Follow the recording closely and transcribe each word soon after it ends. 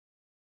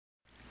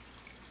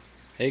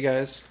Hey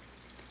guys,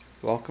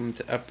 welcome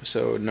to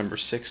episode number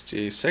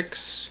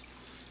 66.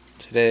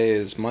 Today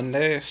is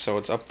Monday, so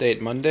it's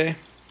Update Monday,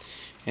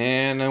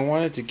 and I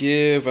wanted to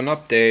give an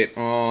update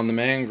on the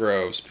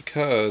mangroves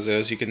because,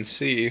 as you can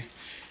see,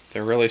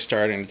 they're really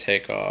starting to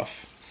take off.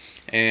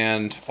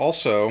 And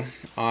also,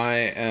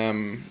 I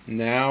am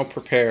now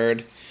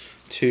prepared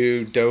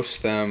to dose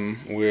them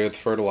with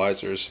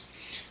fertilizers.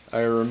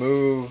 I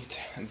removed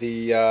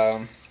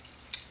the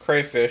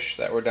crayfish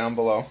that were down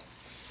below,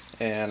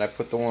 and I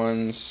put the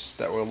ones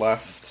that were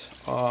left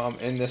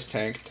in this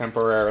tank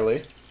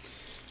temporarily.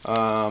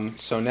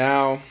 So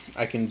now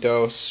I can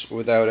dose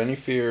without any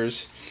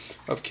fears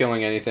of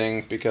killing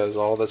anything because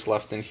all that's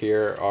left in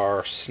here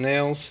are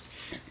snails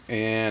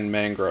and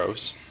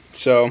mangroves.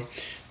 So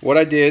what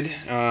I did,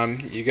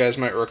 you guys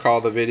might recall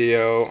the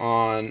video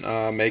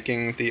on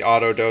making the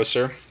auto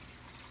doser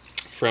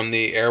from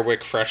the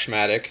Airwick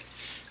Freshmatic.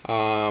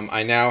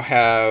 I now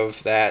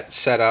have that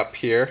set up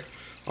here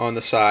on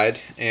the side,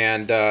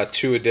 and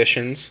two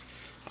additions.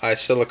 I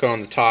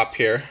siliconed the top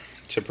here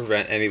to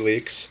prevent any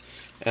leaks,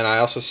 and I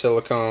also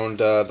siliconed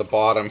the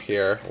bottom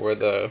here where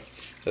the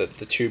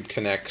tube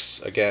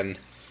connects again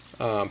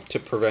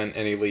to prevent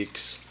any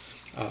leaks,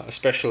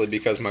 especially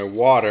because my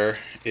water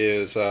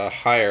is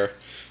higher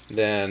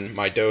than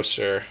my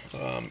doser.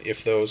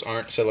 If those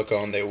aren't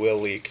silicone, they will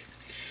leak.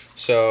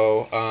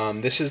 So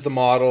this is the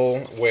model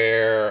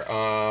where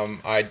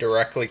I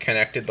directly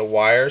connected the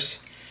wires.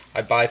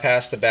 I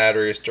bypassed the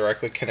batteries,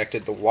 directly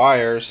connected the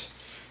wires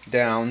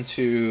down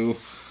to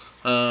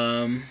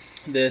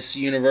this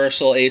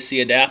universal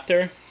AC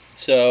adapter.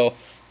 So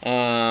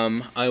I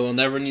will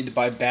never need to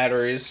buy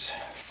batteries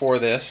for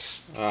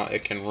this.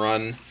 It can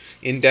run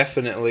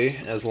indefinitely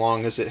as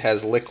long as it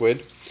has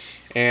liquid.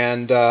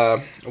 And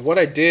what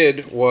I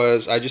did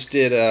was I just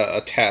did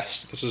a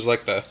test. This is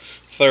like the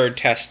third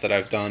test that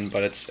I've done,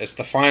 but it's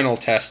the final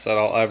test that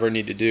I'll ever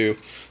need to do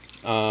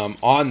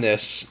on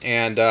this.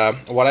 And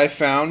what I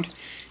found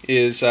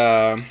is,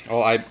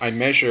 I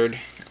measured.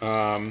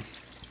 I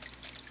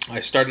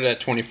started at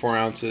 24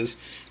 ounces,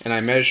 and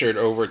I measured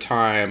over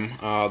time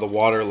the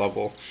water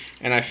level,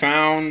 and I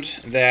found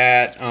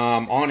that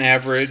on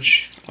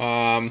average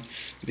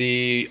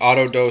the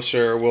auto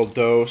doser will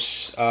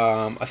dose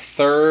a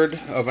third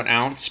of an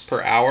ounce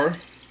per hour.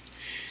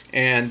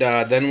 And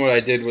then what I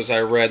did was I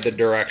read the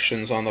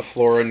directions on the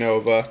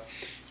flora-nova,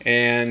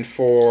 and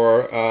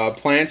for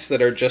plants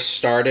that are just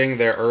starting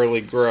their early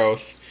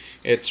growth,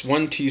 it's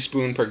 1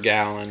 teaspoon per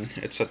gallon.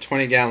 It's a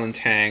 20-gallon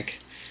tank,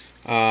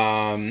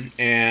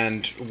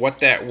 and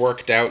what that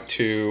worked out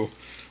to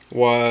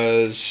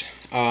was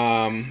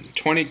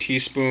 20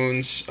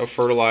 teaspoons of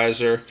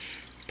fertilizer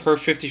per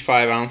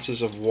 55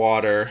 ounces of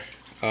water,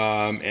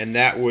 and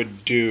that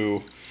would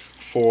do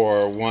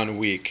for 1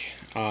 week.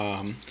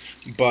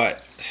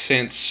 But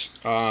since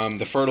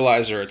the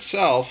fertilizer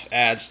itself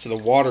adds to the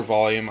water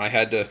volume, I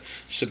had to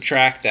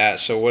subtract that.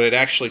 So what it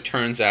actually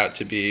turns out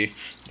to be,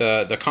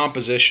 the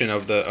composition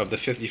of the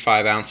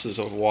 55 ounces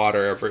of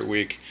water every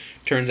week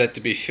turns out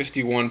to be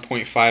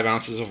 51.5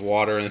 ounces of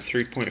water and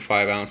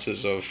 3.5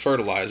 ounces of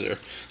fertilizer.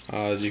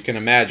 As you can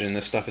imagine,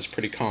 this stuff is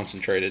pretty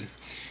concentrated.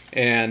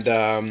 And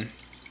as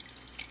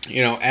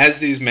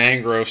these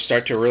mangroves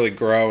start to really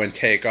grow and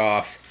take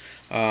off,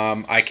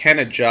 I can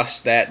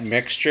adjust that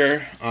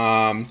mixture.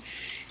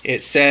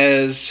 It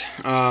says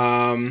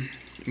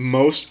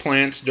most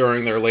plants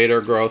during their later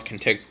growth can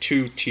take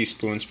 2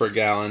 teaspoons per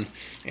gallon,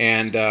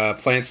 and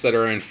plants that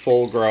are in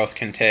full growth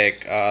can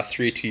take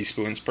 3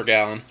 teaspoons per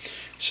gallon.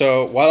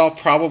 So what I'll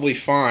probably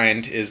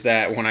find is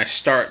that when I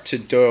start to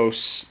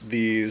dose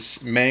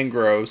these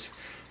mangroves,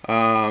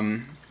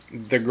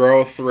 the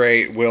growth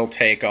rate will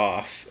take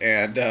off,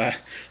 and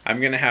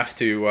I'm going to have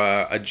to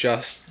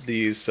adjust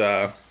these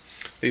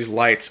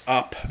lights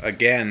up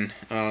again.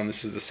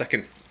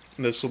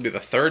 This will be the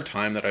third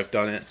time that I've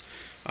done it,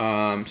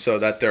 so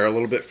that they're a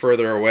little bit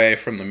further away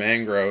from the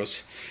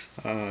mangroves,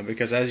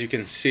 because as you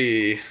can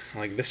see,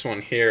 like this one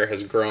here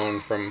has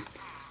grown from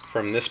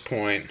this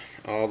point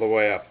all the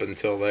way up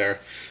until there.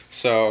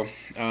 So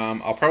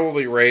I'll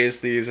probably raise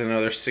these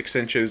another 6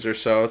 inches or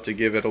so to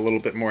give it a little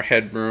bit more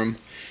headroom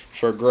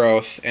for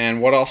growth,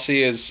 and what I'll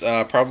see is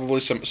probably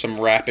some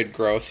rapid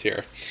growth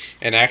here.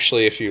 And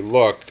actually, if you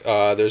look,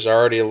 there's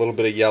already a little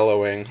bit of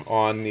yellowing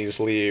on these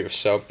leaves,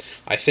 so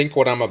I think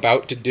what I'm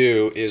about to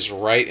do is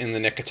right in the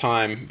nick of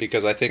time,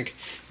 because I think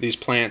these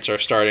plants are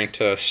starting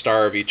to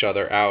starve each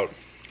other out,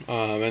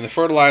 and the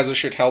fertilizer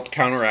should help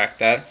counteract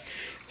that.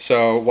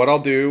 So what I'll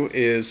do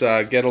is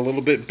get a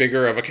little bit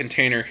bigger of a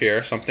container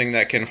here, something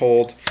that can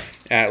hold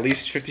at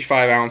least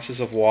 55 ounces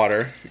of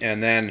water,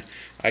 and then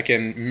I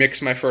can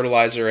mix my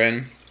fertilizer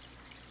in,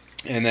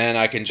 and then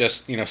I can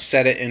just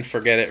set it and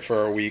forget it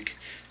for a week.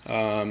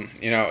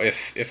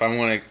 If I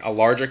want a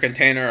larger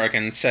container, I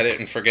can set it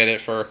and forget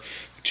it for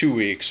 2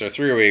 weeks or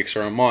 3 weeks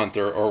or a month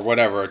or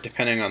whatever,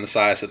 depending on the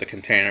size of the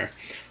container.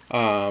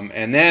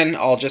 And then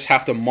I'll just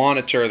have to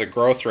monitor the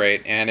growth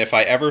rate, and if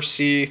I ever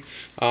see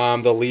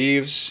the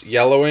leaves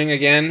yellowing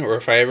again, or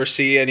if I ever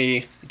see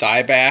any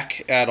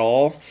dieback at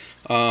all,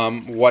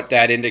 what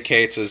that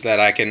indicates is that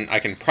I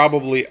can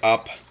probably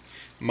up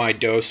my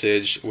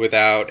dosage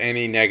without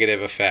any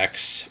negative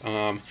effects,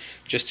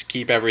 just to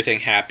keep everything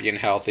happy and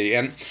healthy.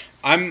 And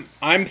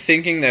I'm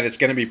thinking that it's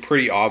going to be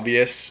pretty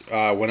obvious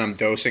when I'm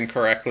dosing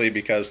correctly,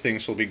 because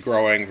things will be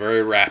growing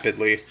very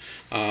rapidly.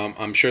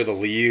 I'm sure the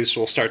leaves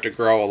will start to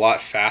grow a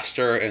lot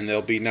faster, and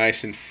they'll be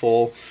nice and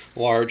full,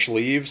 large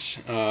leaves.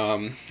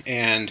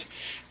 And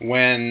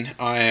when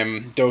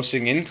I'm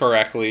dosing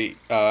incorrectly,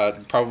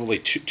 probably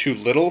too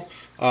little,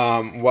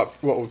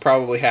 what would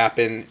probably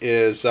happen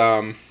is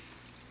I'd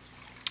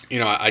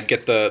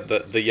get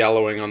the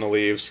yellowing on the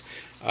leaves.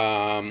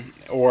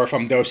 Or if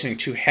I'm dosing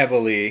too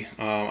heavily,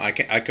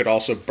 I could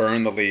also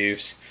burn the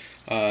leaves.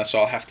 So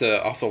I'll have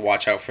to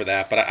watch out for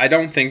that. But I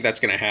don't think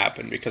that's going to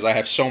happen, because I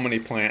have so many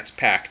plants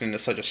packed into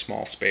such a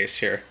small space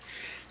here.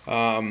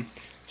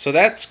 So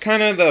that's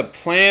kind of the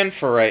plan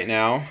for right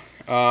now.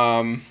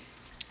 I'm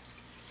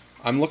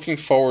looking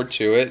forward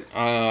to it.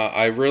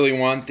 I really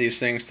want these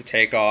things to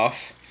take off,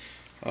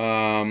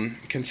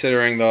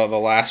 considering the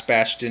last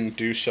batch didn't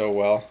do so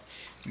well.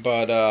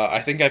 But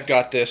I think I've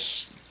got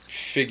this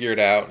figured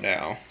out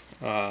now,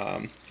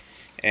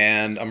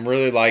 and I'm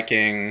really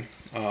liking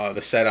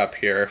the setup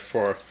here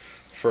for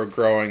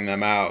growing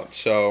them out.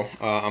 So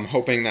I'm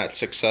hoping that's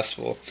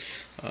successful.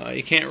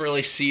 You can't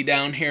really see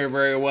down here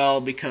very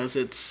well because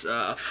it's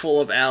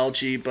full of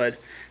algae, but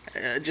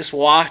just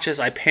watch as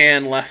I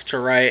pan left to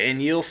right,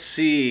 and you'll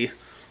see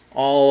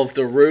all of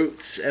the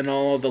roots and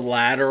all of the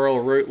lateral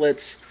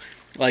rootlets.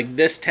 Like,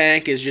 this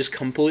tank is just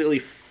completely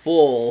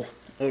full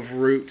of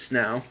roots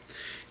now.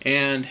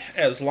 And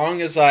as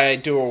long as I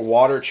do a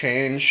water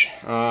change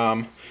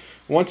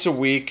once a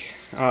week,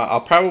 I'll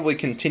probably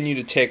continue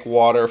to take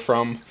water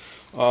from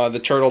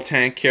the turtle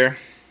tank here,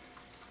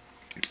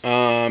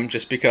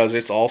 just because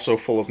it's also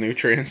full of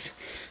nutrients,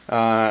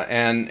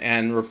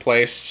 and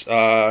replace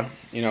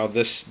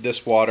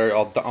this water.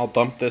 I'll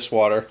dump this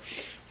water,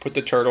 put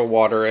the turtle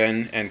water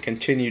in, and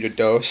continue to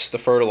dose the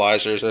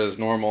fertilizers as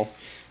normal,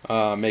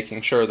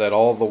 making sure that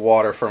all the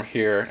water from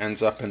here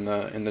ends up in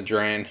the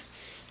drain,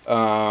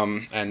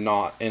 and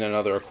not in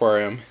another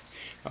aquarium.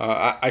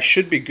 I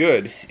should be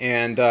good,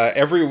 and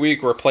every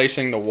week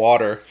replacing the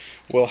water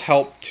will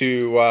help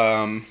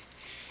to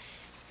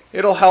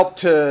it'll help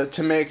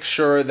to make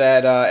sure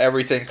that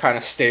everything kind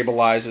of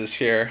stabilizes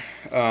here.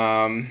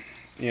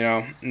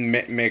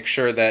 Make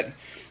sure that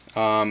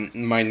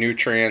my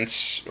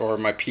nutrients or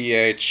my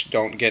pH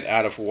don't get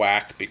out of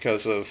whack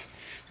because of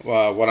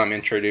what I'm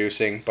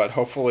introducing. But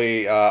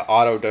hopefully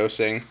auto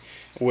dosing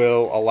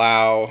will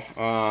allow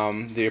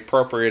the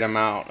appropriate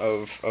amount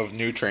of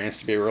nutrients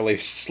to be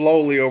released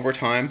slowly over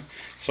time,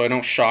 so I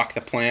don't shock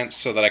the plants,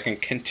 so that I can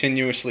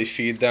continuously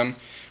feed them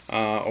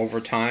over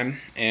time.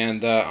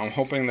 And I'm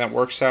hoping that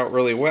works out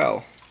really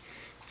well.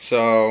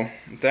 So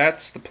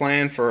that's the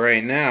plan for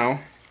right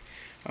now.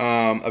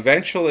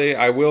 Eventually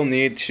I will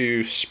need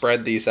to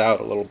spread these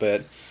out a little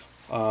bit,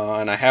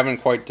 and I haven't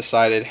quite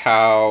decided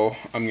how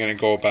I'm going to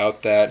go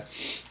about that.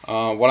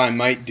 What I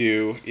might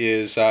do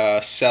is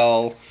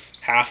sell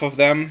half of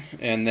them,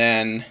 and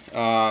then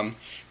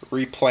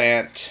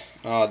replant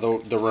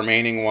the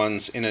remaining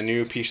ones in a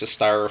new piece of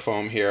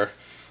styrofoam here,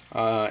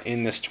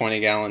 in this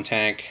 20-gallon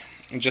tank,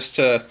 just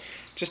to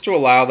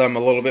allow them a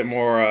little bit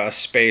more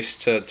space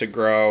to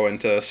grow and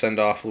to send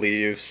off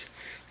leaves.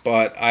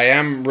 But I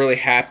am really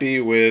happy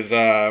with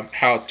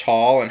how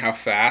tall and how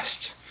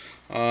fast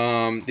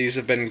these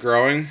have been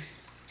growing,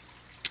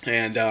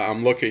 and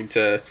I'm looking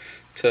to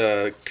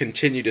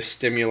continue to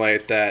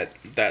stimulate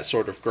that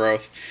sort of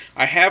growth.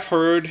 I have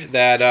heard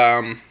that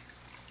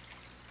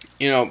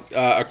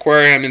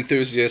aquarium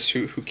enthusiasts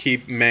who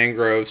keep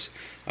mangroves,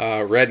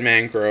 red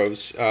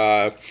mangroves,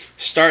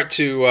 start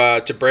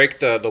to break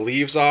the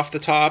leaves off the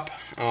top,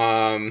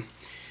 and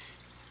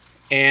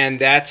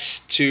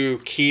that's to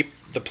keep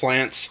the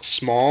plants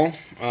small,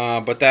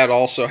 but that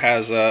also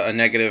has a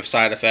negative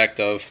side effect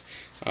of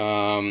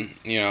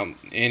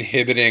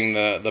inhibiting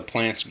the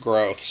plant's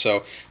growth.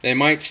 So they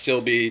might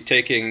still be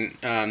taking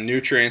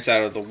nutrients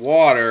out of the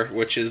water,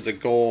 which is the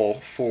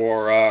goal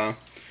for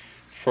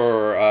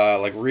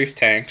like reef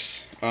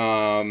tanks.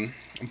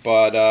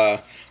 But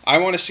I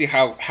want to see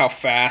how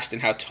fast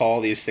and how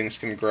tall these things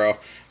can grow.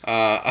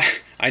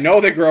 I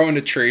know they grow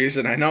into trees,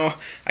 and I know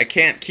I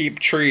can't keep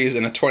trees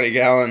in a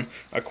 20-gallon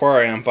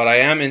aquarium, but I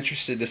am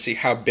interested to see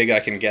how big I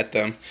can get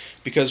them.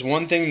 Because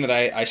one thing that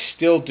I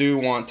still do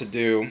want to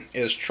do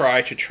is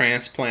try to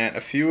transplant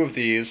a few of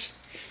these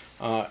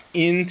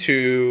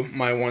into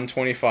my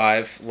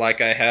 125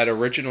 like I had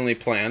originally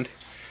planned.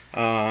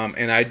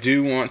 And I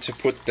do want to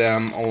put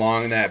them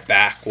along that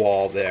back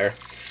wall there.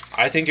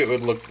 I think it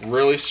would look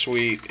really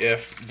sweet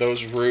if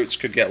those roots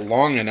could get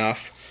long enough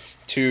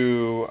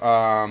to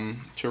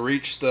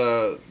reach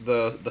the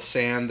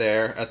sand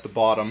there at the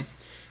bottom,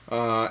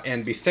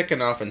 and be thick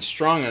enough and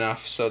strong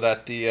enough so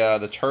that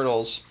the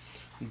turtles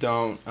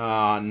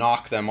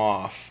knock them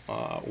off,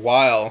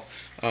 while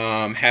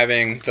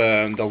having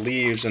the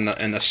leaves and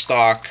the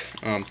stalk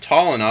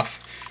tall enough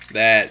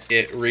that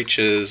it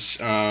reaches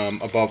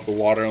above the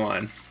water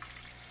line.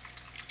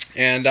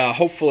 And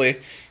hopefully,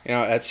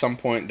 at some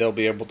point they'll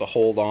be able to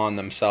hold on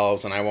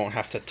themselves, and I won't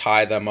have to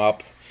tie them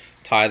up,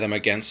 tie them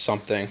against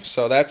something.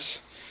 So that's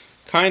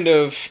kind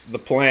of the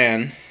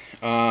plan.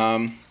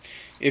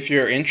 If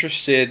you're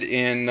interested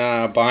in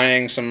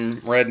buying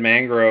some red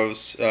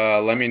mangroves,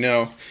 let me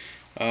know.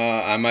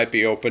 I might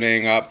be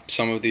opening up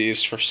some of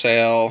these for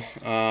sale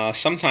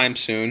sometime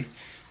soon.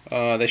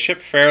 They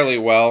ship fairly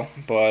well,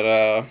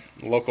 but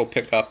local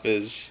pickup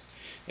is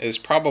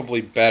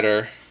probably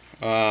better,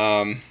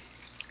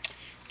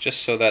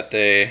 just so that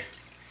they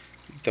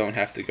don't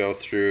have to go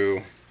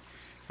through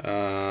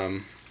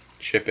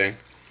shipping.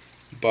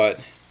 But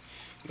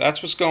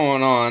that's what's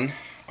going on.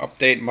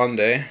 Update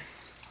Monday.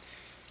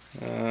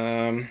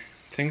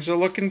 Things are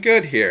looking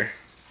good here.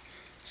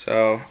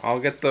 So I'll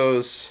get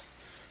those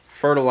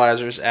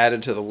fertilizers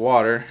added to the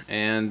water,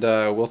 and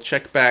we'll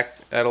check back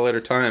at a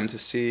later time to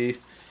see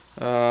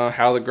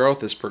how the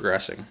growth is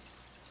progressing.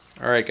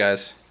 Alright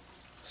guys,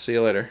 see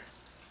you later.